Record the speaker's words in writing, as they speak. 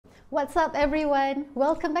What's up everyone?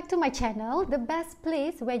 Welcome back to my channel, the best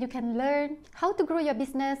place where you can learn how to grow your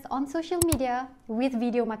business on social media with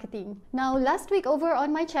video marketing. Now last week over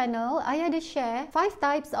on my channel, I had to share 5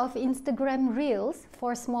 types of Instagram Reels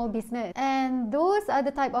for small business. And those are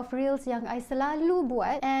the type of Reels yang I selalu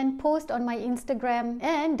buat and post on my Instagram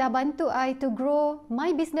and dah bantu I to grow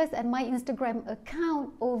my business and my Instagram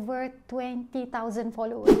account over 20,000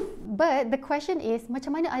 followers. But the question is,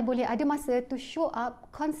 macam mana I boleh ada masa to show up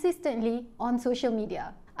consistently on social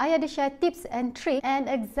media? I ada share tips and tricks and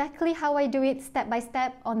exactly how I do it step by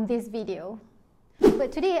step on this video.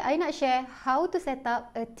 But today, I nak share how to set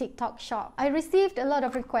up a TikTok shop. I received a lot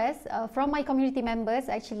of requests from my community members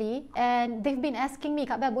actually, and they've been asking me,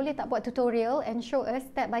 Kak Bel, boleh tak buat tutorial and show us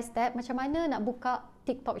step by step macam mana nak buka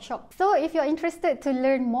TikTok shop. So if you're interested to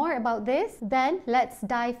learn more about this, then let's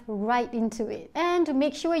dive right into it. And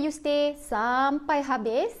make sure you stay sampai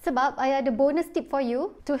habis sebab I ada bonus tip for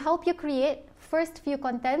you to help you create first few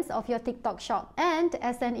contents of your TikTok shop. And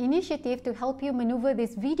as an initiative to help you maneuver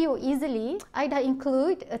this video easily, I dah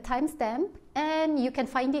include a timestamp and you can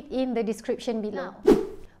find it in the description below.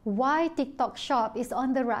 Why TikTok shop is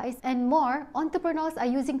on the rise and more entrepreneurs are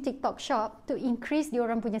using TikTok shop to increase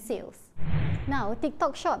diorang punya sales. Now,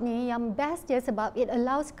 TikTok shop ni yang best je sebab it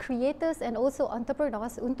allows creators and also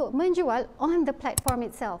entrepreneurs untuk menjual on the platform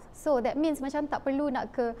itself. So that means macam tak perlu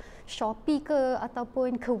nak ke Shopee ke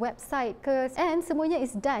ataupun ke website ke, and semuanya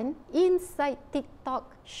is done inside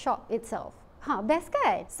TikTok shop itself. Best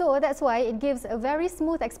kan? So that's why it gives a very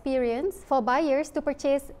smooth experience for buyers to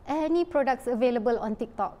purchase any products available on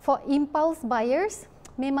TikTok. For impulse buyers,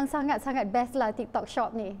 memang sangat-sangat best lah TikTok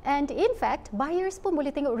shop ni. And in fact, buyers pun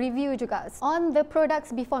boleh tengok review juga on the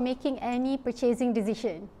products before making any purchasing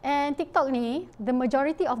decision. And TikTok ni, the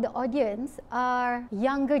majority of the audience are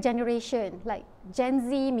younger generation, like Gen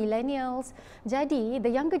Z, millennials. Jadi, the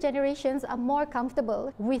younger generations are more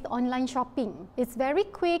comfortable with online shopping. It's very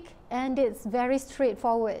quick and it's very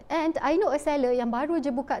straightforward. And I know a seller yang baru je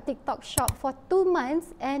buka TikTok shop for 2 months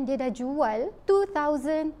and dia dah jual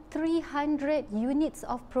 2,300 units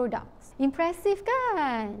of products. Impressive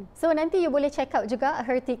kan? So nanti you boleh check out juga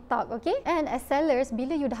her TikTok, okay? And as sellers,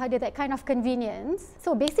 bila you dah ada that kind of convenience,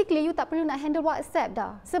 so basically you tak perlu nak handle WhatsApp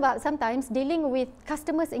dah. Sebab sometimes dealing with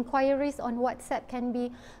customers' inquiries on WhatsApp can be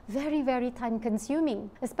very time consuming.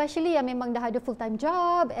 Especially yang memang dah ada full-time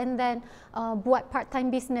job and then buat part-time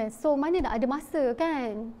business. So mana nak ada masa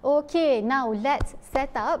kan? Okay, now let's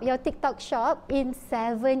set up your TikTok shop in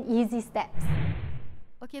 7 easy steps.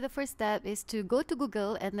 Okay, the first step is to go to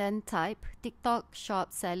Google and then type TikTok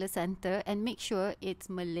Shop Seller Center and make sure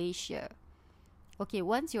it's Malaysia. Okay,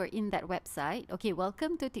 once you're in that website, okay,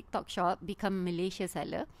 welcome to TikTok Shop, become Malaysia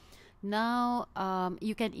seller. Now,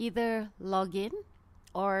 you can either log in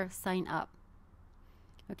or sign up.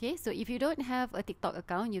 Okay, so if you don't have a TikTok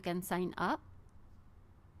account, you can sign up.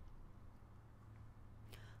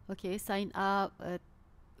 Okay, sign up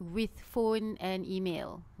with phone and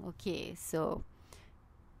email. Okay, so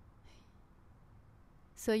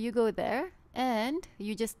you go there and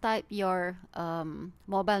you just type your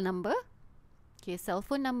mobile number, okay, cell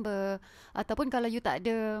phone number, ataupun kalau you tak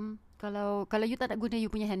ada, kalau you tak nak guna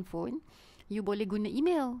you punya handphone, you boleh guna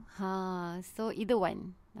email. So either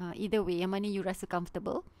one, either way, yang mana you rasa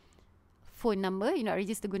comfortable. Phone number, you nak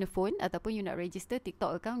register guna phone, ataupun you nak register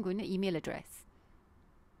TikTok account guna email address.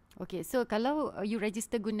 Okay, so kalau you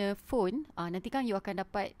register guna phone, nanti kan you akan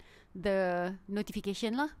dapat the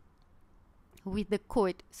notification lah with the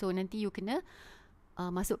code. So nanti you kena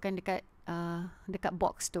masukkan dekat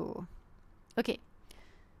box tu. Okay.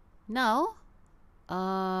 Now,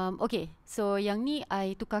 okay. So yang ni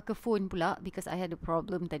I tukar ke phone pula because I had a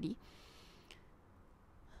problem tadi.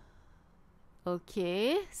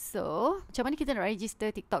 Okay. So macam mana kita nak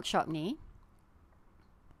register TikTok shop ni?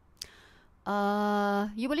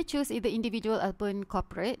 You boleh choose either individual ataupun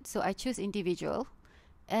corporate. So I choose individual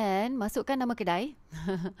and masukkan nama kedai.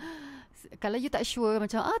 Kalau you tak sure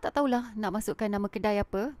macam tak tahulah nak masukkan nama kedai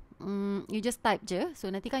apa, you just type je. So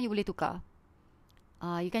nanti kan you boleh tukar.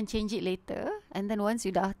 You can change it later. And then once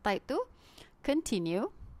you dah type tu, continue.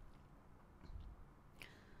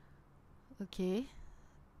 Okay,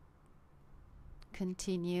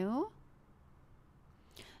 continue.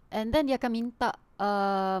 And then dia akan minta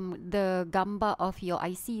the gambar of your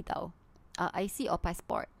IC tau, IC or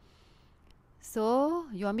passport. So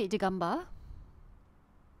you ambil je gambar.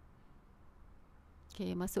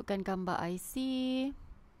 Okay, masukkan gambar IC.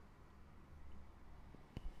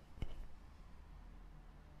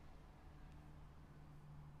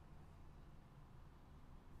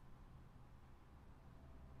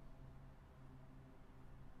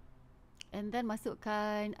 And then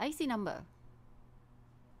masukkan IC number.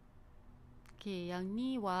 Okay, yang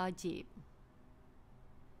ni wajib.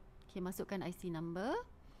 Okay, masukkan IC number.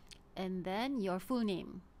 And then your full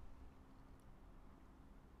name.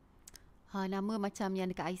 Nama macam yang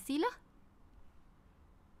dekat IC lah.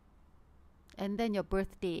 And then your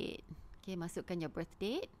birth date. Okay, masukkan your birth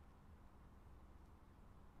date.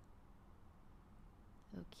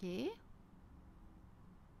 Okay.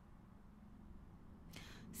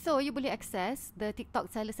 So, you boleh access the TikTok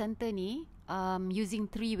Seller Center ni using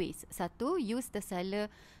 3 ways. Satu, use the seller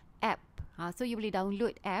app. So, you boleh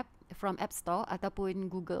download app from App Store ataupun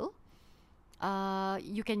Google.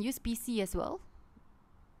 You can use PC as well.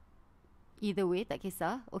 Either way, tak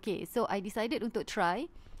kisah. Okay, so I decided untuk try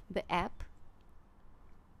the app.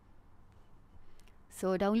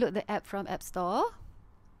 So, download the app from App Store.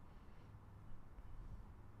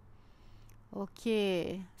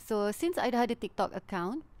 Okay, so since I dah ada TikTok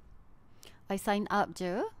account, I sign up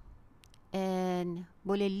je and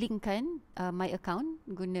boleh linkkan my account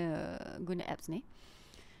guna apps ni.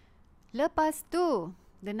 Lepas tu,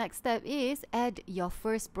 the next step is add your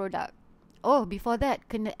first product. Oh, before that,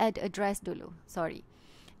 kena add address dulu. Sorry.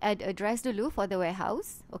 Add address dulu for the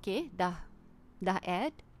warehouse. Okay, dah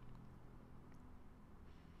add.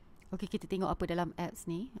 Okay, kita tengok apa dalam apps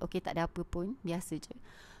ni. Okay, tak ada apa pun. Biasa je.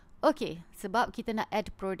 Okay, sebab kita nak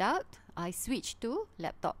add product, I switch to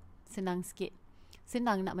laptop. Senang sikit.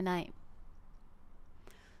 Senang nak menaip.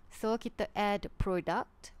 So, kita add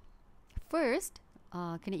product. First,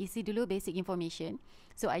 kena isi dulu basic information.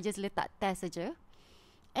 So, I just letak test saja.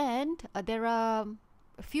 And there are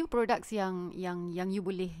a few products yang you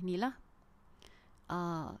boleh ni lah.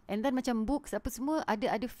 And then macam books apa semua,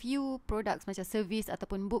 ada few products macam service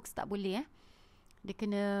ataupun books tak boleh Dia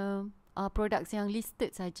kena products yang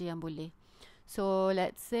listed saja yang boleh. So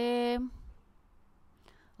let's say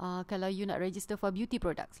kalau you nak register for beauty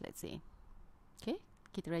products, let's say. Okay,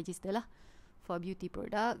 kita register lah for beauty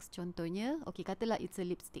products. Contohnya, okay, katalah it's a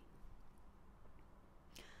lipstick.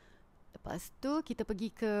 Lepas tu kita pergi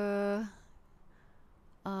ke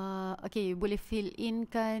okay, boleh fill in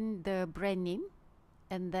kan the brand name.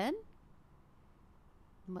 And then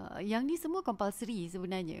yang ni semua compulsory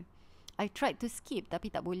sebenarnya. I tried to skip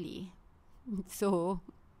tapi tak boleh. So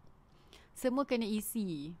semua kena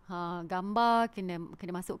isi. Gambar kena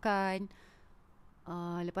masukkan.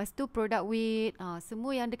 Lepas tu product weight,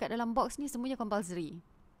 semua yang dekat dalam box ni semuanya compulsory.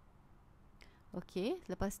 Okay,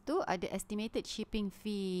 lepas tu ada estimated shipping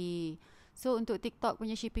fee. So untuk TikTok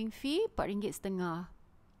punya shipping fee RM4.50.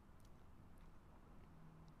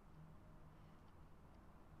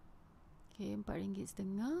 Okay,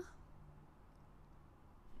 RM4.50.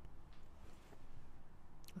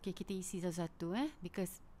 Okay, kita isi satu-satu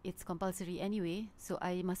because it's compulsory anyway. So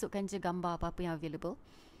I masukkan je gambar apa-apa yang available.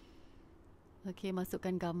 Okay,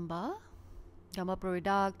 masukkan gambar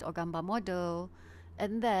product or gambar model.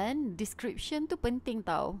 And then description tu penting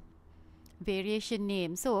tau. Variation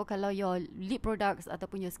name. So kalau your lip products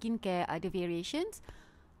ataupun your skincare ada variations,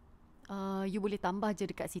 you boleh tambah je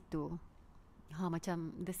dekat situ.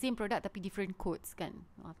 Macam the same product tapi different codes kan.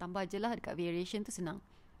 Tambah je lah dekat variation tu, senang.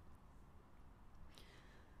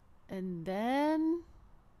 And then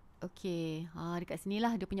okay, dekat sini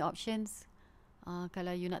lah dia punya options.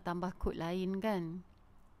 Kalau you nak tambah kod lain kan.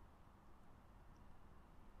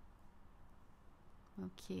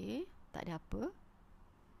 Okay, tak ada apa.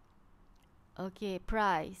 Okay,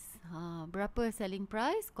 price. Berapa selling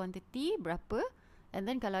price, quantity berapa. And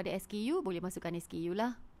then kalau ada SKU, boleh masukkan SKU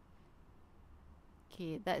lah.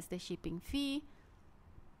 Okay, that's the shipping fee.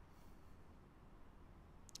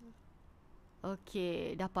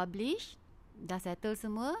 Okay, dah publish. Dah settle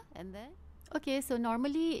semua. And then okay, so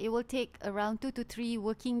normally it will take around 2 to 3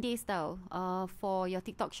 working days tau for your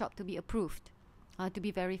TikTok shop to be approved, to be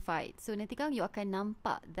verified. So nanti kan you akan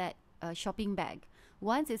nampak that shopping bag.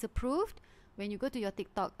 Once it's approved, when you go to your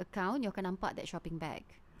TikTok account, you akan nampak that shopping bag.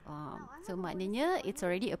 So maknanya it's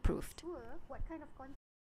already approved.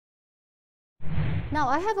 Now,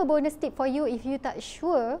 I have a bonus tip for you if you tak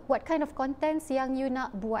sure what kind of contents yang you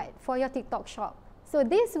nak buat for your TikTok shop. So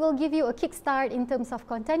this will give you a kickstart in terms of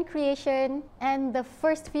content creation and the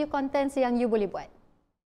first few contents yang you boleh buat.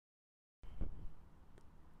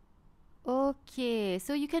 Okay,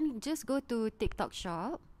 so you can just go to TikTok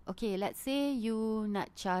shop. Okay, let's say you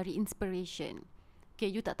nak cari inspiration. Okay,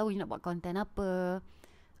 you tak tahu you nak buat content apa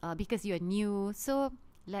because you are new. So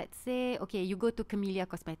let's say, okay, you go to Camellia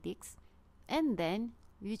Cosmetics and then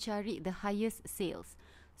you cari the highest sales.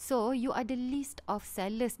 So you ada list of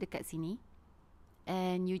sellers dekat sini.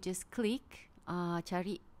 And you just click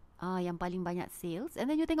cari yang paling banyak sales.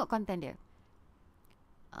 And then you tengok content dia.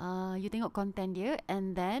 you tengok content dia,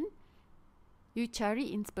 and then you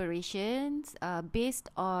cari inspirations based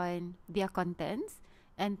on their contents,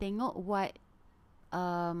 and tengok what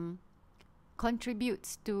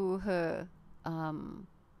contributes to her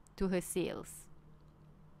sales.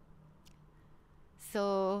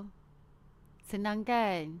 So senang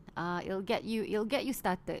kan? It'll get you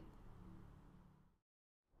started.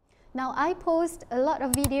 Now, I post a lot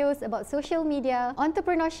of videos about social media,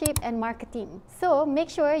 entrepreneurship and marketing. So, make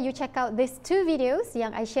sure you check out these 2 videos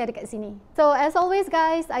yang I share dekat sini. So, as always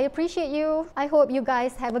guys, I appreciate you. I hope you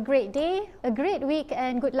guys have a great day, a great week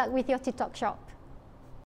and good luck with your TikTok shop.